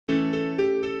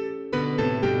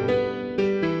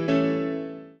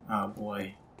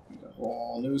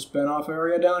new spin-off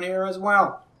area down here as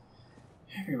well.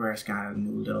 Everywhere's got a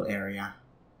new little area.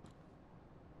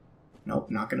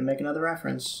 Nope, not gonna make another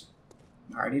reference.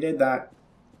 Already did that.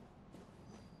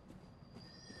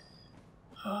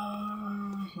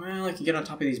 Well, I can get on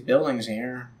top of these buildings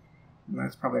here.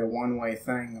 That's probably a one-way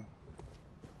thing.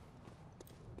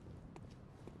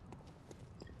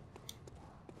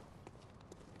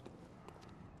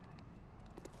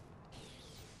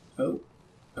 Oh.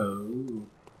 Oh.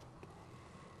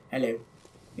 Hello.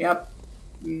 Yep.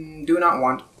 Do not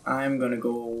want. I'm gonna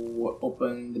go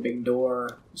open the big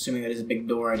door. Assuming that is a big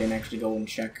door, I didn't actually go and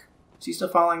check. Is he still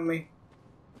following me?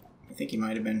 I think he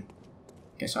might have been.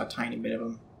 I saw a tiny bit of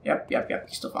him. Yep.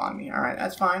 He's still following me. Alright,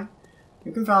 that's fine.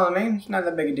 You can follow me. It's not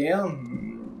that big a deal.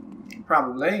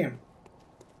 Probably.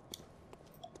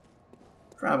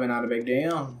 Probably not a big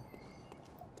deal.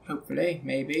 Hopefully.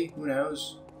 Maybe. Who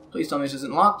knows? Please tell me this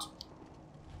isn't locked.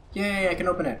 Yay, I can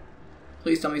open it.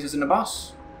 Please tell me this isn't a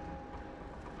boss.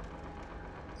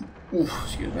 Oof,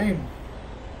 excuse me.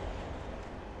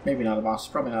 Maybe not a boss.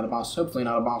 Probably not a boss. Hopefully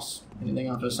not a boss. Anything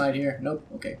off to the side here? Nope.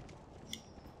 Okay.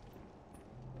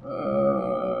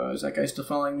 Is that guy still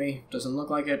following me? Doesn't look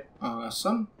like it.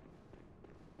 Awesome.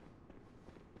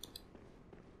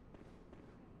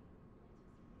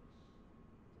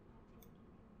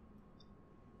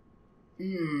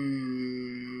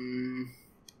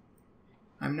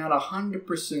 I'm not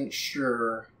 100%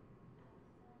 sure,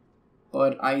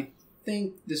 but I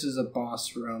think this is a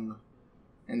boss room,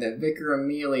 and that Vicar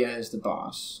Amelia is the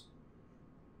boss.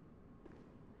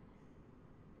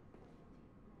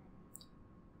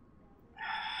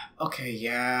 Okay,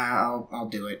 yeah, I'll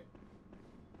do it.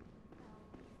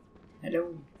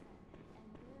 Hello,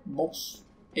 boss.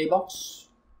 Hey, boss.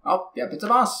 Oh, yep, it's a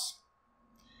boss.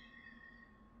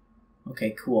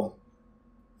 Okay, cool.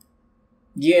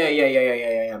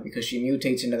 Yeah, because she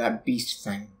mutates into that beast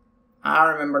thing. I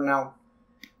remember now.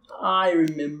 I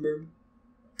remember.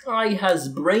 I has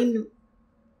brain.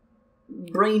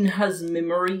 Brain has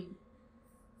memory.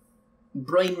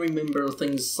 Brain remember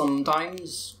things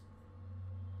sometimes.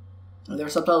 Are there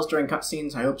subtitles during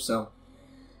cutscenes? I hope so.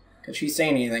 If she's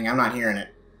saying anything, I'm not hearing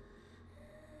it.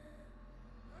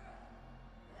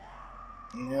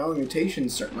 No,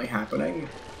 mutation's certainly happening.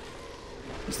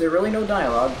 Is there really no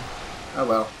dialogue? Oh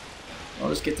well. I'll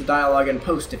just get the dialogue in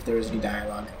post if there is any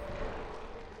dialogue.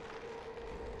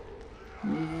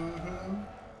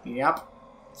 Yep.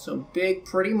 So big,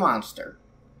 pretty monster.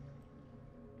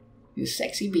 You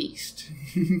sexy beast.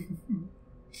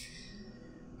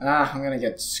 I'm gonna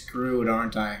get screwed,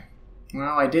 aren't I?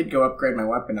 Well, I did go upgrade my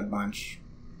weapon a bunch.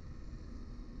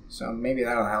 So maybe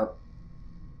that'll help.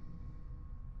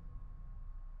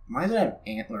 Why does it have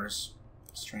antlers?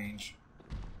 Strange.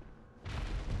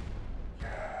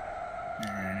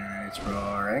 Alright, it's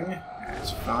roaring. That's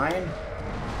fine.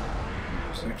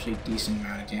 There's actually a decent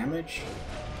amount of damage.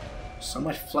 So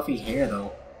much fluffy hair,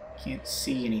 though. Can't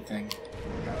see anything.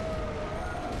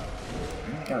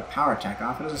 I got a power attack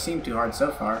off. It doesn't seem too hard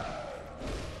so far.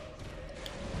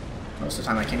 Most of the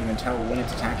time I can't even tell when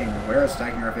it's attacking or where it's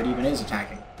attacking or if it even is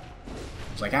attacking.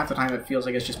 It's like half the time it feels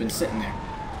like it's just been sitting there.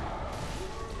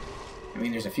 I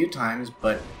mean, there's a few times,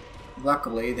 but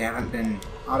luckily they haven't been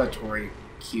auditory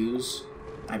cues.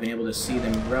 I've been able to see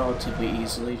them relatively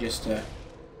easily just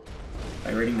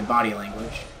by reading the body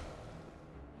language.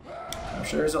 I'm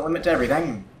sure there's a limit to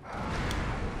everything.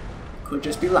 Could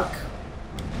just be luck.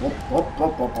 Whoop.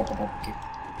 Okay.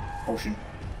 Potion.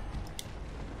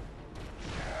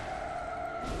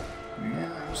 Yeah,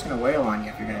 I'm just gonna wail on you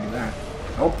if you're gonna do that.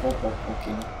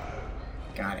 Okay.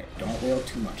 Got it. Don't wail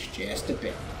too much. Just a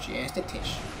bit. Just a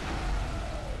tish.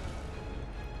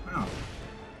 Wow.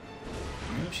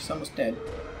 Well, she's almost dead.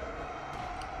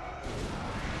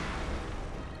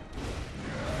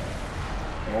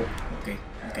 Oh, okay.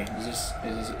 Is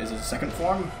this a second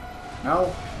form?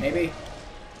 No? Maybe?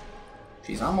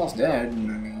 She's almost dead. I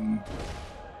mean,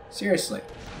 seriously.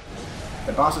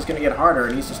 The boss is gonna get harder.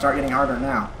 It needs to start getting harder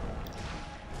now.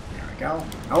 There we go.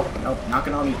 Nope. Not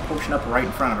gonna be potion up right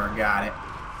in front of her. Got it.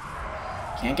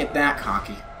 Can't get that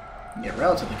cocky. You can get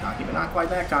relatively cocky, but not quite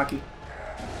that cocky.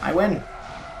 I win.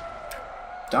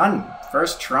 Done.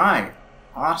 First try.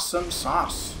 Awesome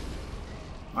sauce.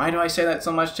 Why do I say that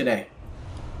so much today?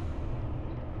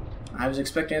 I was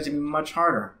expecting it to be much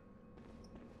harder.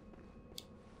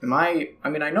 I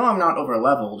mean, I know I'm not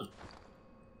over-leveled,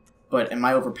 but am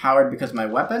I overpowered because of my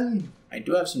weapon? I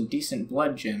do have some decent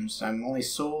blood gems. I'm only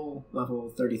soul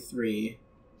level 33.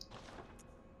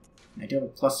 I do have a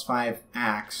 +5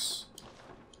 axe.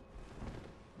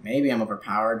 Maybe I'm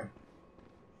overpowered.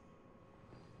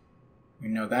 You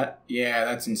know that? Yeah,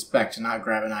 that's inspect, not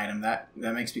grab an item. That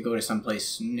makes me go to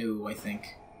someplace new, I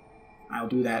think. I'll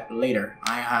do that later.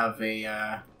 I have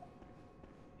a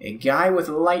guy with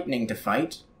lightning to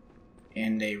fight,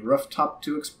 and a rooftop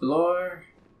to explore,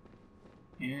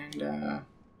 and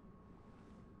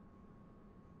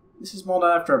this is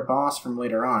modeled after a boss from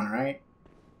later on, right?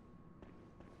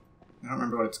 I don't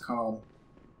remember what it's called.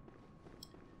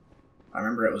 I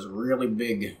remember it was really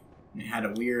big, and it had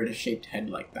a weird shaped head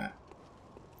like that.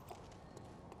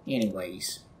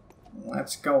 Anyways,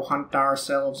 let's go hunt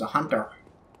ourselves a hunter.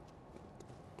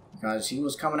 Because he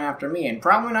was coming after me, and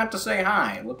probably not to say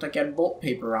hi. It looked like he had bolt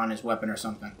paper on his weapon or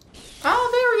something. Oh,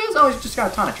 there he is! Oh, he's just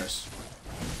got a tonitrus.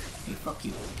 Hey, fuck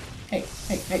you. Hey,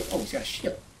 hey, hey. Oh, he's got a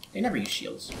shield. They never use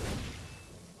shields.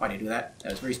 Why'd I do that?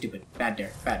 That was very stupid. Bad,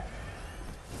 Derek. Bad.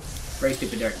 Very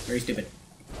stupid, Derek. Very stupid.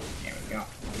 There we go.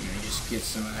 Let me just get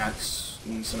some of that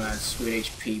sweet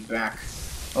HP back.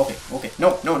 Okay, okay.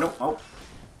 No, no, no. Oh.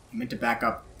 I meant to back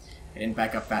up. I didn't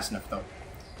back up fast enough, though.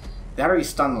 That already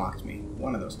stun locked me.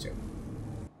 One of those two.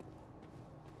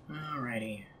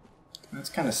 Alrighty. That's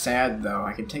kind of sad, though.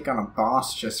 I could take on a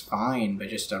boss just fine, but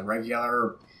just a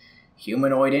regular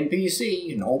humanoid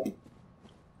NPC? Nope.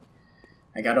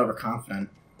 I got overconfident.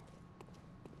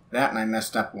 That and I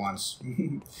messed up once.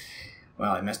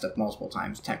 Well, I messed up multiple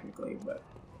times, technically, but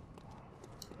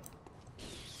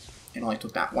it only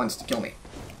took that once to kill me.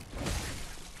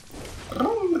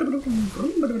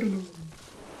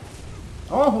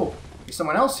 Oh, there's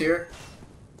someone else here.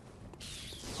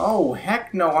 Oh,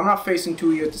 heck no, I'm not facing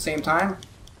two of you at the same time.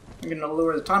 I'm gonna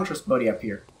lure the Tantrus buddy up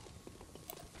here.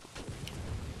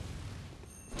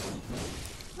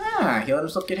 Ah, he let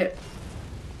himself get hit.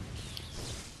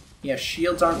 Yeah,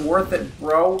 shields aren't worth it,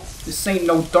 bro. This ain't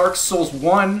no Dark Souls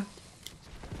 1.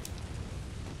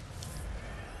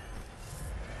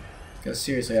 Because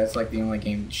seriously, that's like the only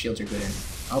game shields are good in.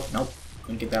 Oh, nope.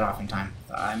 Couldn't get that off in time.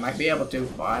 Thought I might be able to,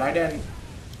 but I didn't.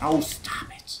 Oh, stop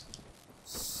it.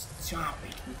 Stop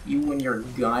it with you and your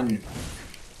gun.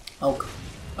 Oak.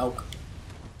 Oak.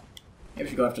 Maybe we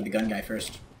should go after the gun guy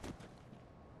first.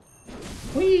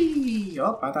 Whee!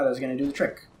 Oh, I thought I was going to do the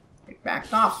trick. It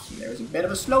backed off. There's a bit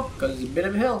of a slope because there's a bit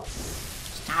of a hill.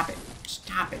 Stop it.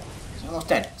 Stop it. It's almost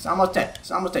dead. It's almost dead.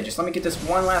 It's almost dead. Just let me get this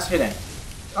one last hit in.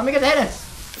 Let me get the hit in.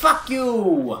 Fuck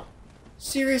you!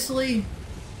 Seriously?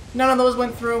 None of those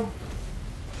went through?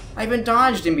 I even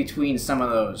dodged in between some of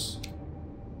those.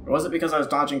 Or was it because I was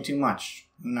dodging too much?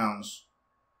 Who knows?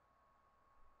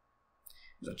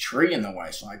 There's a tree in the way,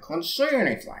 so I couldn't see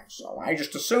anything. So I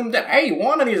just assumed that, hey,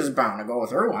 one of these is bound to go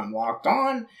through. I'm locked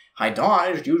on. I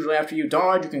dodged. Usually after you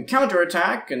dodge, you can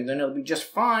counterattack, and then it'll be just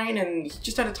fine. And he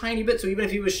just had a tiny bit, so even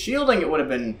if he was shielding, it would have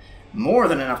been more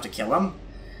than enough to kill him.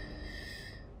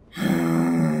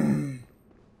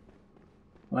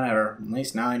 Whatever. At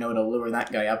least now I know to lure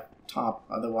that guy up top.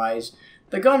 Otherwise,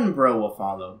 the gun bro will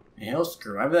follow, and he'll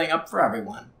screw everything up for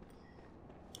everyone.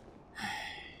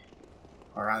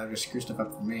 Or rather, just screw stuff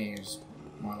up for me is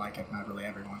more like it, not really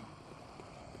everyone.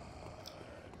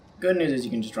 Good news is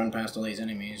you can just run past all these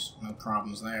enemies. No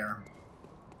problems there.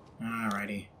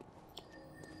 Alrighty.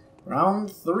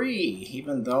 Round 3.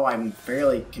 Even though I'm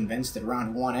fairly convinced that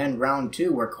round 1 and round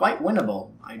 2 were quite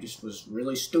winnable. I just was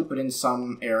really stupid in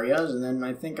some areas, and then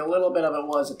I think a little bit of it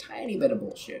was a tiny bit of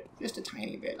bullshit. Just a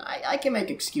tiny bit. I can make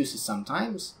excuses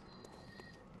sometimes.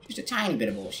 Just a tiny bit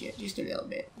of bullshit. Just a little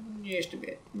bit. Just a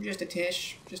bit. Just a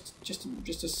tish. Just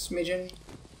a smidgen.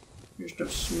 Just a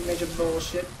smidge of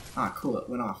bullshit. Ah, cool. It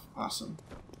went off. Awesome.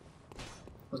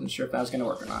 Wasn't sure if that was going to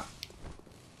work or not.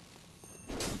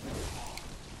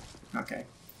 Okay.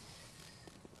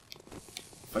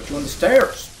 Fight you on the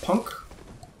stairs, punk.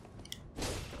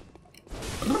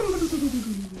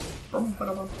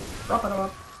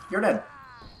 You're dead.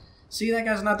 See, that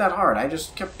guy's not that hard. I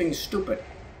just kept being stupid.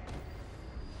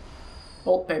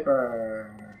 Bolt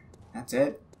paper. That's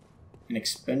it. An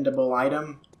expendable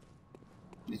item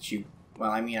that you...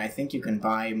 Well, I mean, I think you can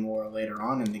buy more later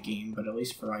on in the game, but at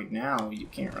least for right now, you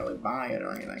can't really buy it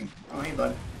or anything. Oh, hey,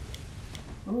 bud.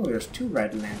 Oh, there's 2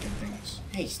 red lantern things.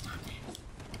 Hey, stop it.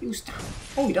 You stop.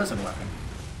 Oh, he does have a weapon.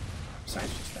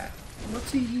 Besides just that.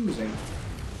 What's he using?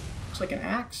 Looks like an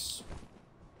axe.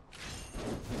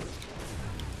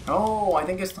 Oh, I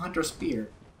think it's the hunter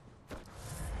spear.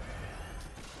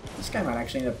 This guy might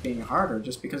actually end up being harder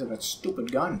just because of that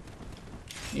stupid gun.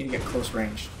 Need to get close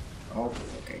range. Oh,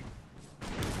 okay.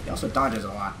 He also dodges a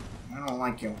lot. I don't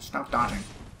like you. Stop dodging.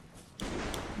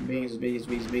 He's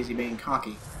busy being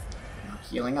cocky. Not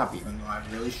healing up, even though I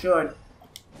really should.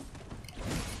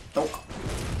 Oh,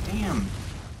 damn.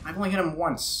 I've only hit him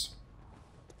once.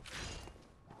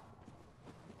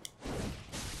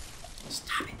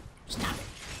 Stop it. Stop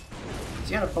it. Is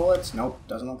he out of bullets? Nope.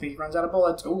 Doesn't look like he runs out of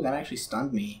bullets. Ooh, that actually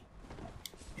stunned me.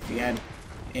 If he had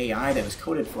AI that was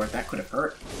coded for it, that could have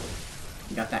hurt.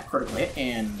 You got that critical hit,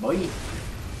 and boy.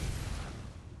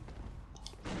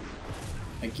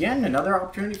 Again, another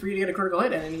opportunity for you to get a critical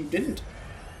hit, and then you didn't.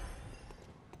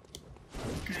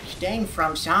 Gosh dang,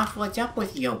 FromSoft, what's up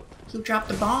with you? You dropped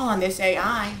the ball on this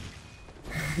AI.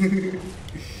 I'm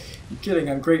kidding,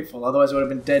 I'm grateful. Otherwise I would have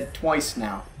been dead twice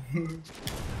now.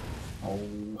 Oh.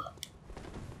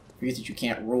 Forget that you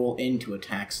can't roll into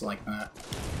attacks like that.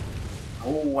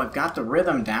 Oh, I've got the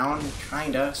rhythm down.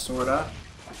 Kinda, sorta.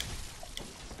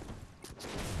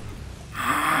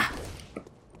 Ah!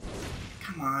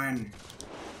 Come on.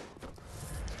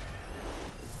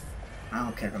 I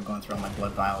don't care if I'm going through all my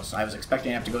blood vials. I was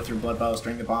expecting to have to go through blood vials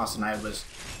during the boss, and I was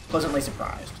pleasantly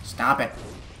surprised. Stop it.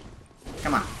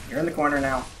 Come on. You're in the corner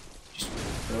now. Just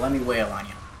let me wail on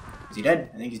you. Is he dead?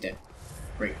 I think he's dead.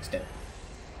 Great, he's dead.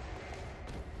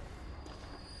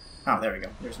 Oh, there we go.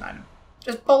 There's an item.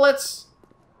 Just bullets!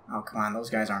 Oh, come on. Those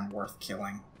guys aren't worth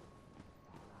killing.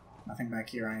 Nothing back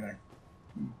here either.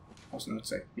 What's the note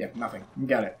say? Yeah, nothing. You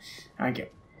got it. Thank you.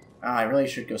 I really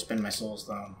should go spend my souls,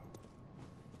 though.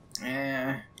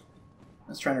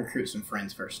 Let's try and recruit some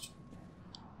friends first.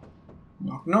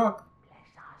 Knock, knock.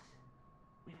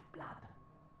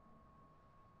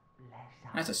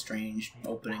 That's a strange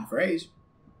opening phrase.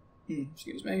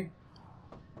 Excuse me.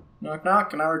 Knock, knock.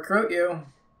 Can I recruit you?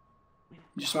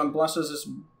 You just want to bless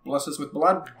us with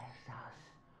blood?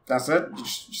 That's it? You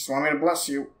just want me to bless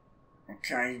you?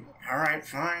 Okay. Alright,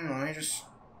 fine. Let me just...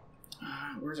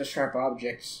 where's the sharp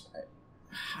objects?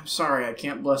 I'm sorry, I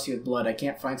can't bless you with blood. I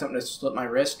can't find something to split my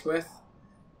wrist with.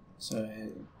 So,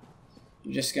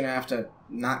 you're just gonna have to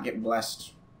not get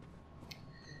blessed.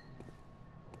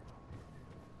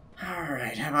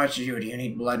 Alright, how about you? Do you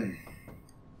need blood? Bless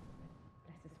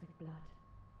us with blood.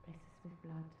 Bless us with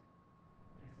blood.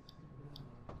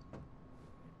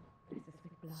 Bless us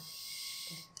with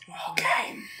blood.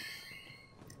 Okay.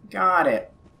 Got it.